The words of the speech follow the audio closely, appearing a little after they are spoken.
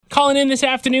calling in this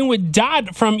afternoon with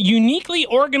Dot from Uniquely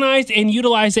Organized and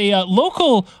Utilize, a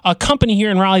local company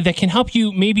here in Raleigh that can help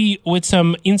you maybe with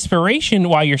some inspiration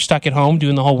while you're stuck at home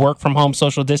doing the whole work from home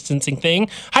social distancing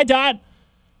thing. Hi, Dot.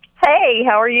 Hey,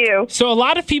 how are you? So a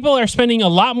lot of people are spending a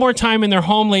lot more time in their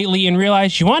home lately and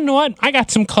realize, you want to know what? I got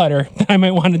some clutter that I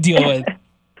might want to deal with.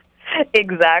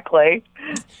 Exactly.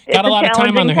 Got a lot of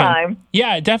time on their time. hand.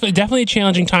 Yeah, definitely a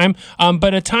challenging time,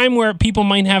 but a time where people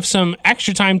might have some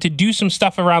extra time to do some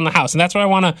stuff around the house. And that's what I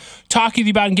want to talk with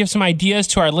you about and give some ideas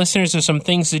to our listeners of some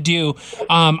things to do.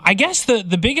 I guess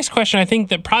the biggest question I think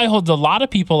that probably holds a lot of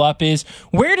people up is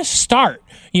where to start.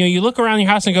 You know, you look around your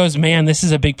house and goes, man, this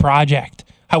is a big project.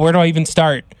 Where do I even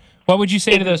start? What would you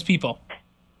say to those people?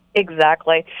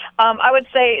 Exactly. I would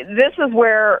say this is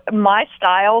where my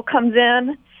style comes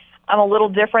in. I'm a little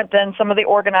different than some of the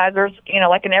organizers,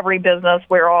 like in every business,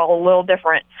 we're all a little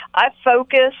different. I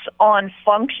focus on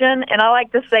function, and I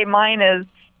like to say mine is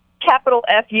capital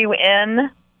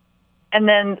F-U-N, and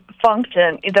then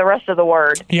function, the rest of the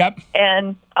word. Yep.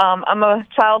 And I'm a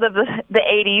child of the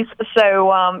 80s,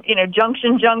 so,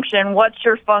 junction, what's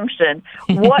your function?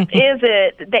 What is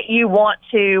it that you want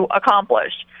to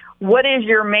accomplish? What is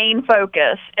your main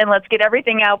focus? And let's get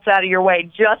everything else out of your way.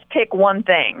 Just pick one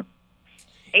thing.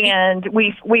 And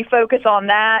we focus on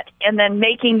that and then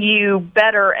making you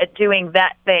better at doing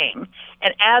that thing.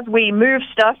 And as we move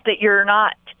stuff that you're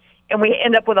not, and we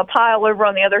end up with a pile over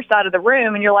on the other side of the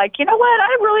room, and you're like, you know what,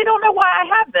 I really don't know why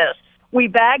I have this. We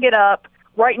bag it up.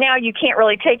 Right now you can't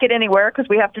really take it anywhere because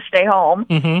we have to stay home.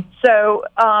 Mm-hmm. So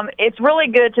it's really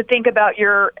good to think about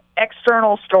your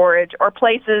external storage or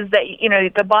places that,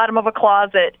 at the bottom of a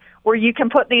closet where you can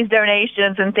put these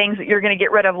donations and things that you're going to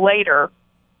get rid of later.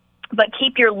 But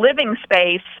keep your living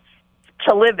space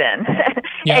to live in.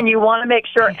 Yep. And you want to make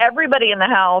sure everybody in the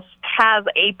house has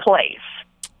a place.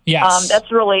 Yes.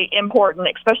 That's really important,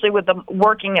 especially with the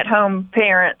working at home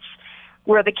parents,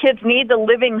 where the kids need the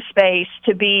living space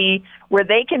to be where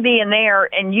they can be in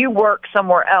there and you work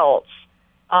somewhere else.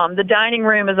 The dining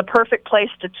room is a perfect place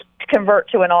to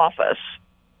convert to an office.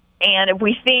 And if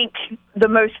we think the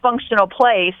most functional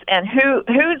place, and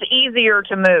who's easier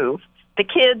to move, the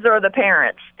kids or the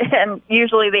parents? And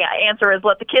usually the answer is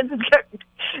let the kids go.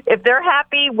 If they're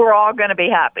happy, we're all going to be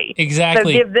happy.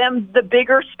 Exactly. So give them the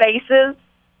bigger spaces,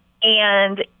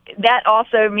 and that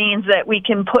also means that we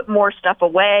can put more stuff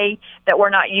away that we're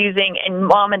not using, and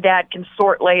mom and dad can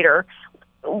sort later.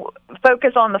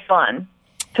 Focus on the fun,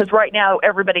 because right now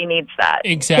everybody needs that.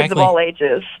 Exactly. Kids of all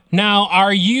ages. Now,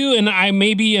 are you, and I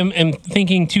maybe am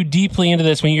thinking too deeply into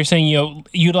this when you're saying,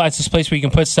 utilize this place where you can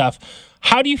put stuff.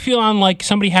 How do you feel on like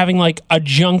somebody having like a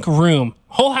junk room?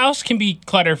 Whole house can be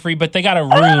clutter-free, but they got a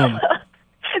room.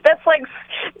 That's like,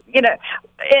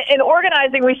 in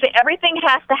organizing, we say everything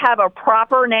has to have a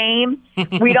proper name.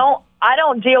 I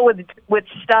don't deal with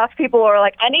stuff. People are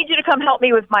like, I need you to come help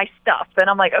me with my stuff. And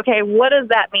I'm like, okay, what does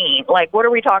that mean? Like, what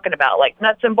are we talking about? Like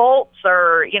nuts and bolts,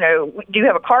 or, do you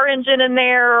have a car engine in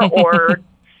there, or,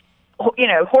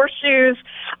 horseshoes?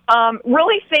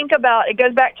 Really think about, it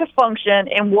goes back to function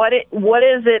and what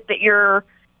is it that you're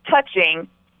touching.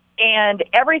 And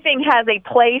everything has a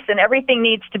place, and everything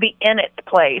needs to be in its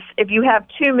place. If you have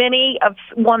too many of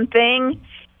one thing,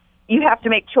 you have to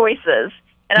make choices.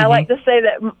 And I like to say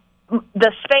that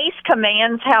the space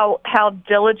commands how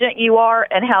diligent you are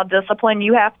and how disciplined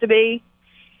you have to be.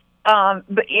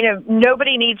 But,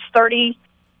 nobody needs 30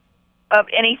 of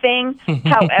anything.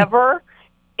 However,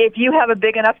 if you have a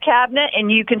big enough cabinet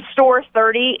and you can store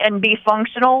 30 and be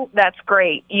functional, that's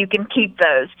great. You can keep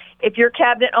those. If your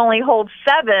cabinet only holds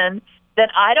 7, then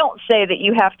I don't say that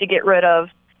you have to get rid of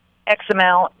X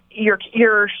amount.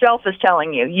 Your shelf is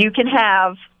telling you. You can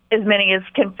have as many as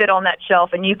can fit on that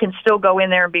shelf, and you can still go in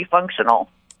there and be functional.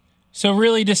 So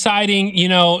really deciding,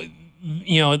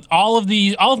 all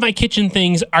of my kitchen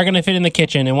things are going to fit in the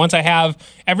kitchen. And once I have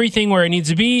everything where it needs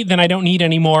to be, then I don't need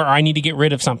any more, or I need to get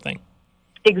rid of something.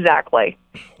 Exactly.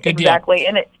 Good exactly. Deal.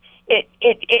 And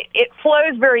it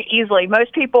flows very easily.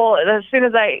 Most people, as soon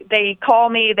as they call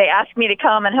me, they ask me to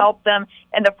come and help them,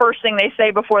 and the first thing they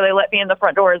say before they let me in the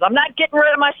front door is, I'm not getting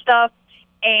rid of my stuff,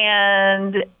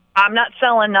 and I'm not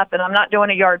selling nothing. I'm not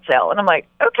doing a yard sale. And I'm like,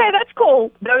 okay, that's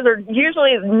cool. Those are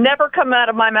usually never come out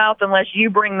of my mouth unless you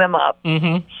bring them up.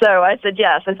 Mm-hmm. So I said,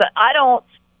 yes. I said, I don't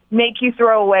make you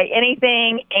throw away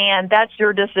anything, and that's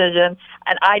your decision.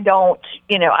 And I don't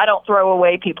throw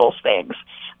away people's things.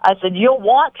 I said, you'll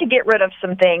want to get rid of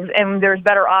some things, and there's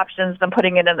better options than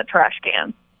putting it in the trash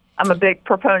can. I'm a big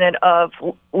proponent of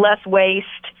less waste,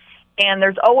 and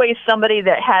there's always somebody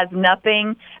that has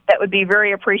nothing that would be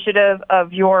very appreciative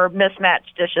of your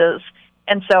mismatched dishes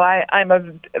And so I'm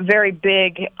a very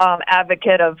big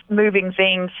advocate of moving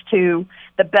things to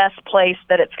the best place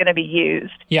that it's going to be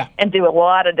used. Yeah. And do a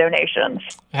lot of donations.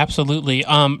 Absolutely.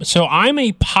 So I'm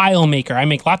a pile maker. I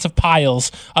make lots of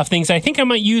piles of things I think I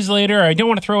might use later. I don't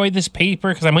want to throw away this paper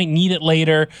because I might need it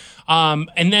later.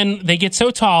 And then they get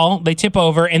so tall, they tip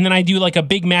over, and then I do like a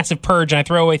big, massive purge, and I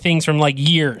throw away things from like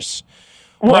years.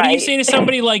 What do you say to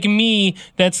somebody like me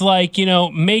that's like,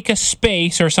 make a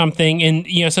space or something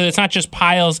and, so it's not just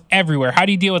piles everywhere? How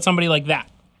do you deal with somebody like that?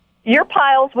 Your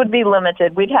piles would be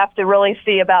limited. We'd have to really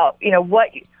see about,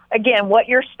 what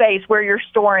your space, where you're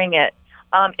storing it.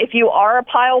 If you are a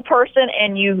pile person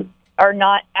and you are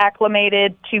not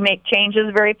acclimated to make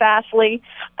changes very fastly,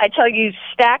 I tell you,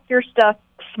 stack your stuff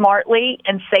smartly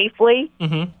and safely.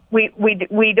 Mm-hmm.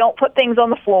 We don't put things on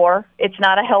the floor. It's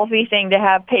not a healthy thing to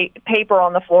have paper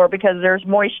on the floor because there's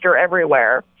moisture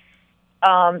everywhere.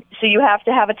 So you have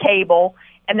to have a table.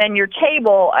 And then your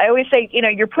table, I always say,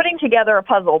 you're putting together a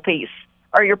puzzle piece,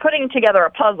 or you're putting together a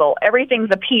puzzle. Everything's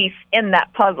a piece in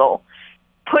that puzzle.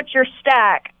 Put your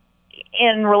stack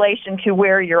in relation to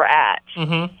where you're at.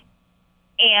 Mm-hmm.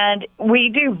 And we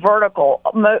do vertical.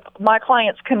 My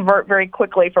clients convert very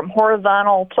quickly from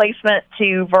horizontal placement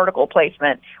to vertical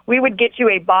placement. We would get you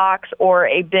a box or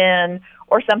a bin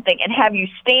or something and have you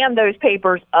stand those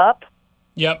papers up.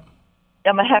 Yep.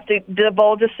 I'm going to have to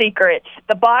divulge a secret.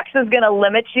 The box is going to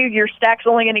limit you. Your stack's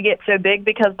only going to get so big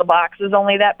because the box is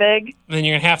only that big. Then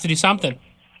you're going to have to do something.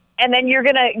 And then you're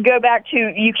going to go back to,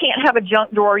 you can't have a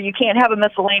junk drawer. You can't have a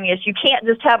miscellaneous. You can't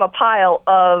just have a pile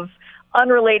of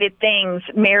unrelated things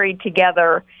married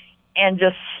together and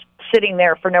just sitting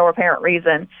there for no apparent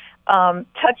reason.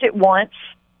 Touch it once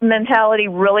mentality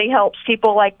really helps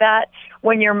people like that.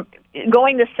 When you're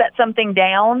going to set something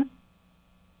down,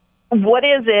 what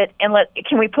is it? And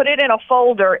can we put it in a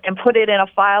folder and put it in a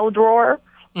file drawer?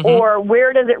 Mm-hmm. Or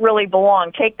where does it really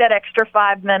belong? Take that extra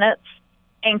 5 minutes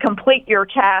and complete your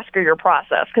task or your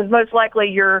process, because most likely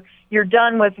you're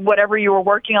done with whatever you were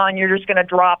working on. You're just going to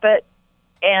drop it,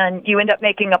 and you end up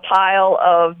making a pile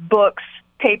of books,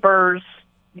 papers,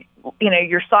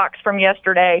 your socks from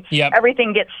yesterday. Yep.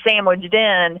 Everything gets sandwiched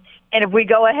in. And if we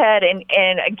go ahead and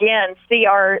again, see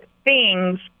our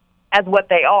things as what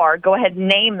they are, go ahead and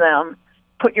name them,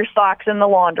 put your socks in the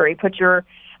laundry, put your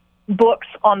books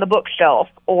on the bookshelf,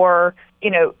 or,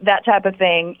 that type of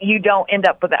thing, you don't end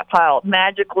up with that pile.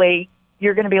 Magically,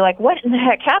 you're going to be like, what in the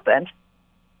heck happened?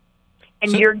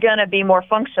 And you're going to be more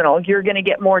functional. You're going to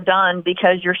get more done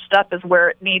because your stuff is where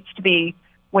it needs to be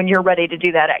when you're ready to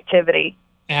do that activity.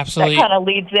 Absolutely. That kind of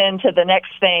leads into the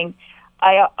next thing.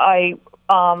 I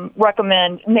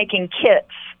recommend making kits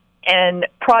and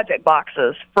project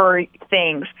boxes for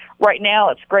things. Right now,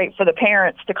 it's great for the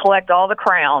parents to collect all the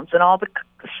crowns and all the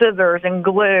scissors and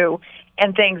glue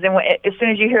and things. And as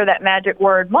soon as you hear that magic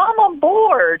word, Mom, I'm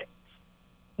bored,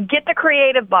 get the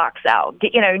creative box out.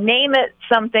 Name it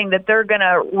something that they're going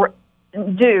to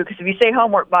do, because if you say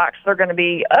homework box, they're going to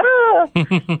be,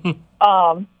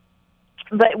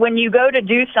 but when you go to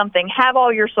do something, have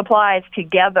all your supplies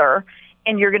together,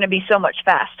 and you're going to be so much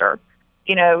faster.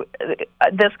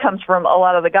 This comes from a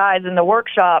lot of the guys in the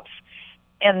workshops.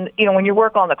 And, when you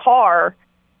work on the car,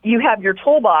 you have your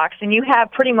toolbox and you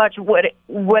have pretty much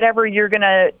whatever you're going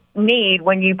to need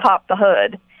when you pop the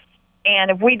hood.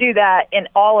 And if we do that in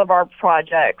all of our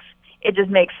projects, it just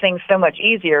makes things so much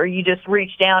easier. You just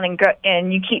reach down and go,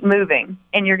 and you keep moving,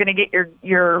 and you're going to get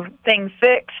your thing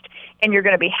fixed, and you're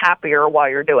going to be happier while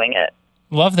you're doing it.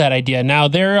 Love that idea. Now,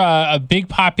 they're a big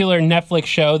popular Netflix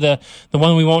show, the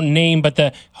one we won't name, but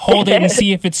the Hold It and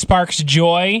See If It Sparks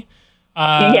Joy.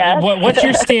 Yes. What's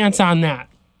your stance on that?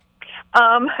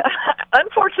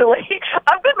 Unfortunately,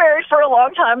 I've been married for a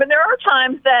long time, and there are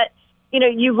times that,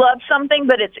 you love something,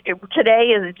 but today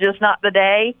is just not the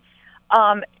day.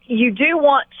 You do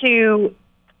want to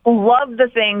love the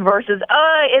thing versus,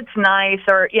 it's nice,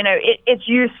 or, it's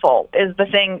useful is the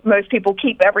thing most people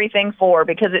keep everything for,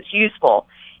 because it's useful.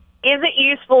 Is it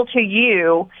useful to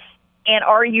you, and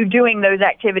are you doing those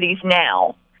activities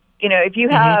now? If you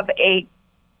have a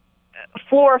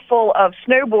floor full of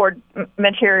snowboard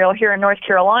material here in North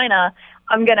Carolina,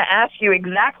 I'm going to ask you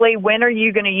exactly when are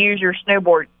you going to use your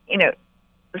snowboard,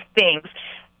 things.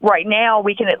 Right now,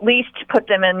 we can at least put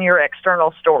them in your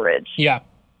external storage. Yeah.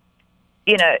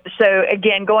 So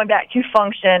again, going back to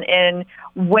function and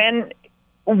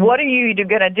what are you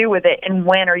going to do with it, and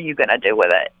when are you going to do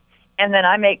with it? And then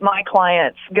I make my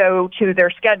clients go to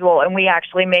their schedule, and we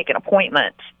actually make an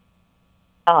appointment.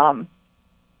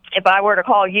 If I were to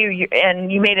call you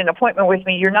and you made an appointment with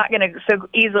me, you're not going to so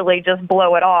easily just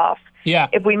blow it off. Yeah.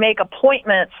 If we make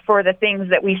appointments for the things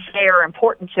that we say are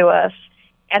important to us,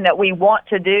 and that we want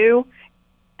to do,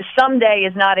 someday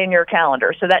is not in your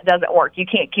calendar, so that doesn't work. You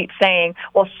can't keep saying,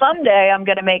 well, someday I'm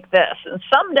going to make this, and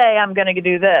someday I'm going to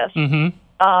do this.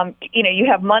 You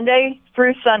have Monday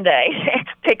through Sunday.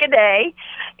 Pick a day.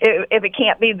 If it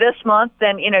can't be this month,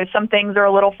 then, some things are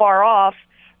a little far off.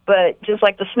 But just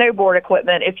like the snowboard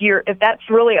equipment, if that's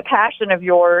really a passion of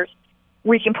yours,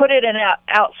 we can put it in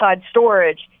outside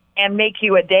storage and make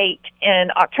you a date in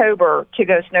October to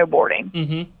go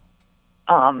snowboarding.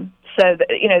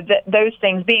 Those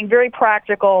things, being very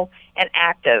practical and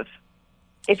active.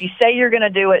 If you say you're going to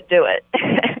do it, do it.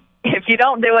 If you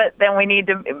don't do it, then we need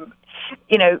to,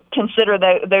 consider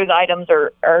those items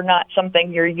are not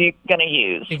something you're going to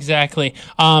use. Exactly.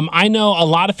 I know a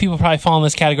lot of people probably fall in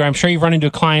this category. I'm sure you've run into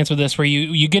clients with this where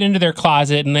you get into their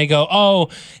closet and they go, oh,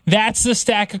 that's the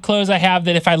stack of clothes I have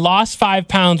that if I lost 5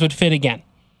 pounds would fit again.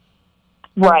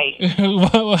 Right.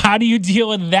 How do you deal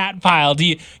with that pile?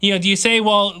 Do you say,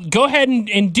 well, go ahead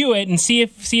and do it and see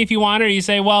if you want, or do you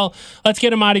say, well, let's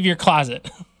get them out of your closet?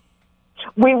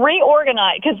 We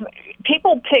reorganize because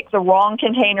people pick the wrong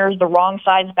containers, the wrong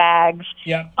size bags.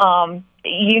 Yeah.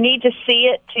 You need to see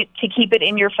it to keep it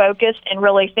in your focus and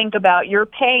really think about you're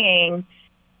paying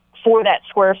for that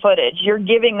square footage. You're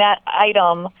giving that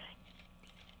item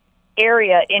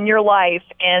area in your life,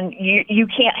 and you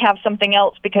can't have something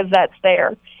else because that's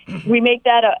there. We make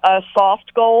that a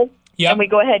soft goal, and we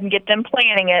go ahead and get them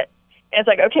planning it. And it's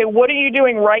like, okay, what are you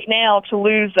doing right now to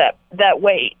lose that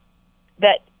weight?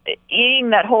 That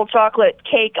eating that whole chocolate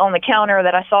cake on the counter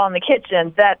that I saw in the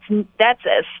kitchen, that's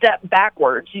a step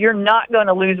backwards. You're not going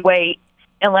to lose weight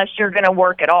unless you're going to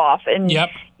work it off. And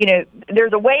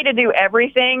there's a way to do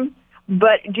everything.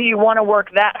 But do you want to work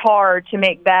that hard to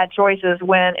make bad choices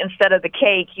when instead of the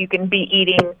cake, you can be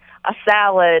eating a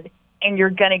salad and you're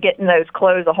going to get in those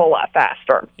clothes a whole lot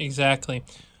faster? Exactly.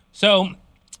 So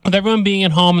with everyone being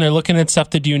at home and they're looking at stuff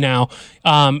to do now,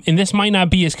 and this might not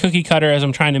be as cookie cutter as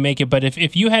I'm trying to make it, but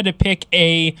if you had to pick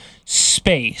a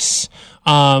space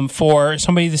for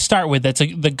somebody to start with, that's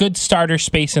the good starter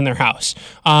space in their house,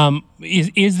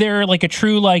 is there like a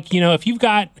true, if you've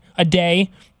got a day,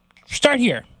 start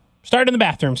here. Start in the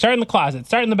bathroom, start in the closet,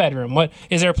 start in the bedroom. What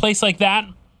is there a place like that?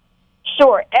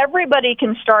 Sure. Everybody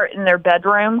can start in their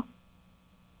bedroom.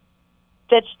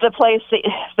 That's the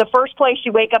first place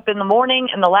you wake up in the morning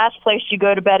and the last place you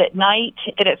go to bed at night.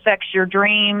 It affects your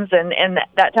dreams and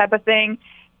that type of thing.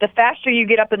 The faster you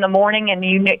get up in the morning and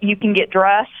you can get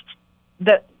dressed,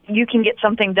 you can get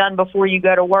something done before you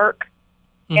go to work.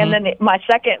 And then my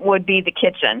second would be the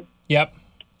kitchen. Yep.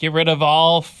 Get rid of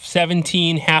all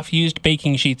 17 half-used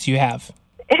baking sheets you have.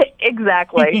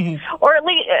 Exactly. Or at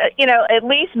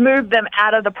least move them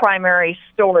out of the primary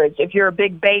storage. If you're a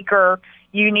big baker,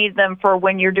 you need them for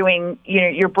when you're doing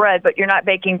your bread, but you're not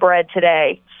baking bread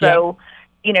today. So,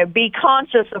 be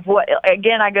conscious of what.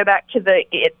 Again, I go back to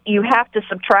you have to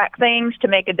subtract things to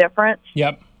make a difference.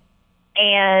 Yep.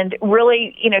 And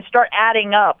really, start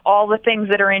adding up all the things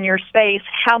that are in your space.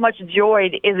 How much joy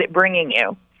is it bringing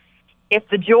you? If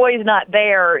the joy is not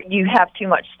there, you have too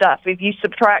much stuff. If you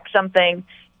subtract something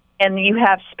and you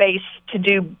have space to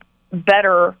do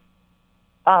better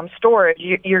storage,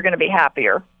 you're going to be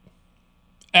happier.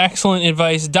 Excellent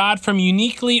advice. Dot from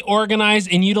Uniquely Organize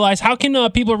and Utilize. How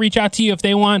can people reach out to you if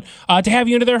they want to have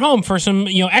you into their home for some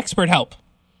expert help?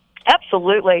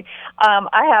 Absolutely.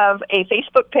 I have a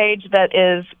Facebook page that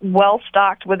is well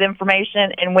stocked with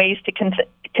information and ways to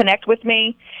connect with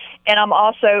me. And I'm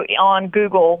also on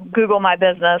Google my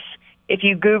business. If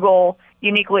you Google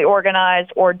Uniquely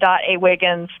Organized or .A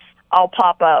Wiggins, I'll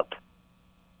pop up.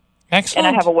 Excellent.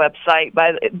 And I have a website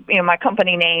by my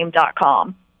company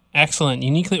name.com. Excellent.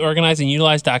 Uniquely Organized and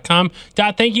Utilize.com.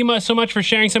 Dot, thank you so much for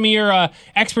sharing some of your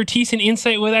expertise and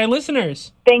insight with our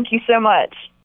listeners. Thank you so much.